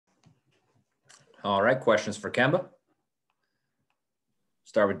All right, questions for Kemba?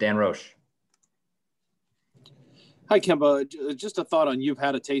 Start with Dan Roche. Hi, Kemba. Just a thought on you've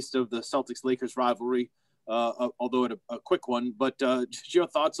had a taste of the Celtics-Lakers rivalry, although a quick one, but just your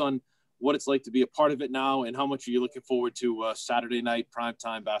thoughts on what it's like to be a part of it now and how much are you looking forward to Saturday night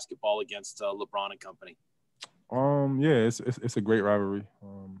primetime basketball against LeBron and company? Yeah, it's a great rivalry,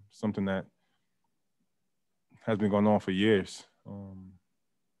 something that has been going on for years.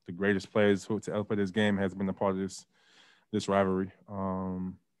 The greatest players to ever play this game has been a part of this rivalry.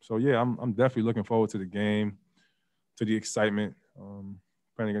 So yeah, I'm definitely looking forward to the game, to the excitement,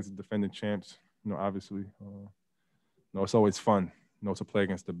 playing against the defending champs. Obviously, it's always fun, to play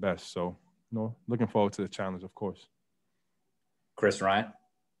against the best. So, looking forward to the challenge, of course. Chris Ryan.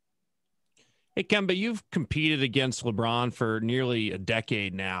 Hey, Kemba, you've competed against LeBron for nearly a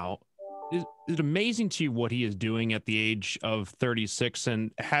decade now. Is it amazing to you what he is doing at the age of 36?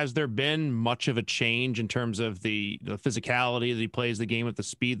 And has there been much of a change in terms of the physicality that he plays the game with, the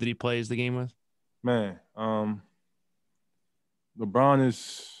speed that he plays the game with? Man, LeBron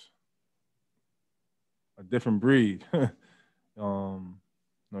is a different breed.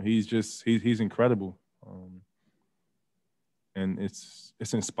 He's incredible. And it's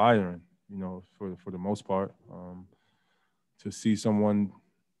inspiring, for the most part, to see someone,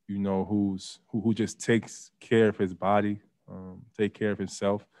 who just takes care of his body, take care of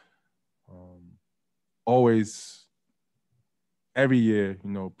himself. Always, every year,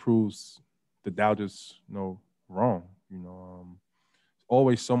 proves the doubters, wrong.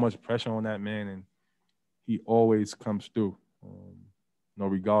 Always so much pressure on that man, and he always comes through,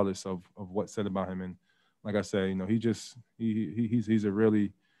 regardless of what's said about him. And like I said, he's a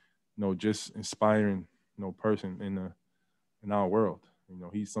really, just inspiring, person in our world.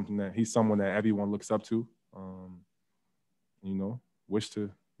 He's someone that everyone looks up to, wish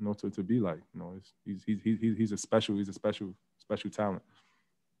to, to be like. He's a special talent.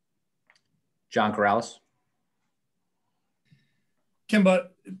 John Corrales. Kemba,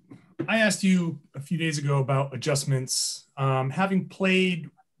 I asked you a few days ago about adjustments. Having played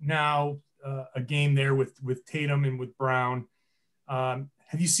now a game there with Tatum and with Brown,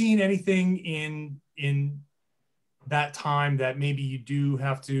 have you seen anything in that time that maybe you do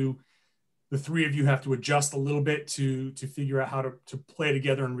have to, the three of you have to adjust a little bit to figure out how to play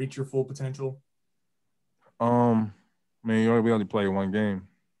together and reach your full potential? We only played one game,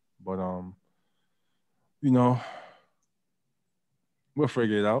 but we'll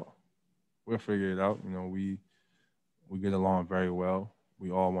figure it out. We get along very well.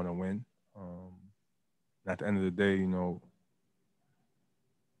 We all want to win. At the end of the day,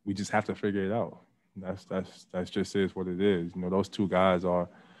 we just have to figure it out. That's just is what it is. Those two guys are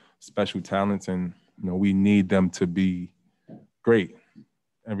special talents, and we need them to be great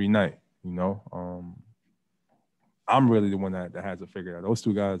every night. I'm really the one that has to figure it out. Those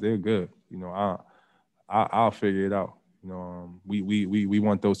two guys, they're good. I'll figure it out. We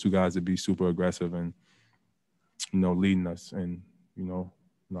want those two guys to be super aggressive and leading us, and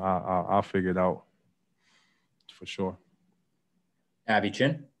I'll figure it out for sure. Abby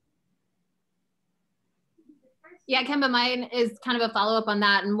Chin. Yeah, Kemba, mine is kind of a follow-up on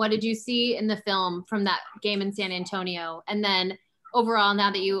that. And what did you see in the film from that game in San Antonio? And then overall,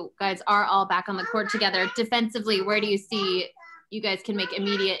 now that you guys are all back on the court together, defensively, where do you see you guys can make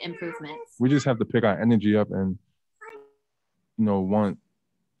immediate improvements? We just have to pick our energy up and,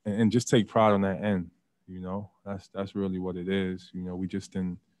 and just take pride on that end. That's really what it is. We just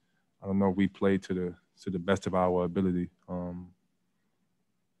didn't, I don't know, we played to the best of our ability.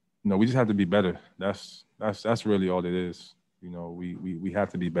 We just have to be better. That's really all it is. We have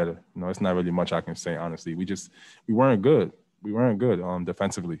to be better. It's not really much I can say, honestly. We weren't good. We weren't good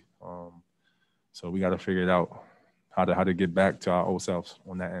defensively. So we got to figure it out how to get back to our old selves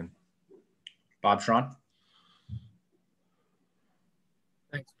on that end. Bob Schron.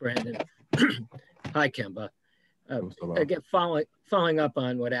 Thanks, Brandon. Hi, Kemba. Again, following up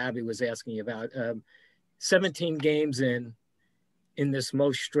on what Abby was asking you about, 17 games in this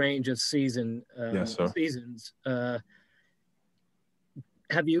most strange of seasons. Are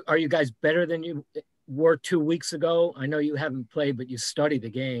you guys better than you were 2 weeks ago? I know you haven't played, but you study the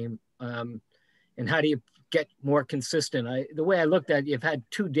game. And how do you get more consistent? The way I looked at it, you've had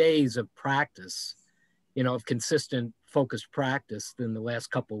 2 days of practice, of consistent, focused practice in the last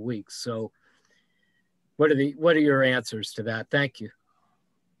couple of weeks. So what are your answers to that? Thank you.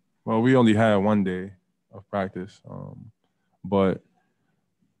 Well, we only had 1 day of practice, but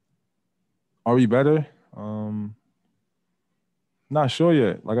are we better? Not sure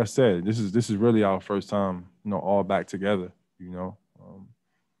yet. Like I said, this is really our first time, all back together.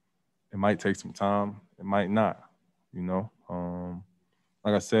 It might take some time. It might not, you know.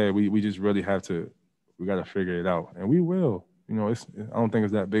 Like I said, we just really have to, we got to figure it out. And we will. You know, I don't think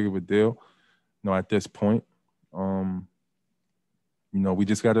it's that big of a deal, you know, at this point. You know, we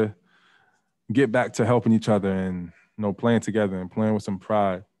just got to get back to helping each other and, you know, playing together and playing with some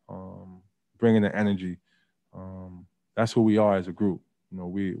pride, bringing the energy. That's who we are as a group. You know,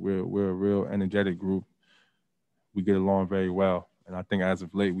 we're a real energetic group. We get along very well. And I think as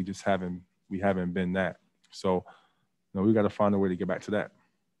of late, we haven't been that. So, you know, we got to find a way to get back to that.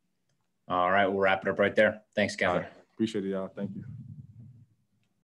 All right, we'll wrap it up right there. Thanks, Kemba. Appreciate it, y'all. Thank you.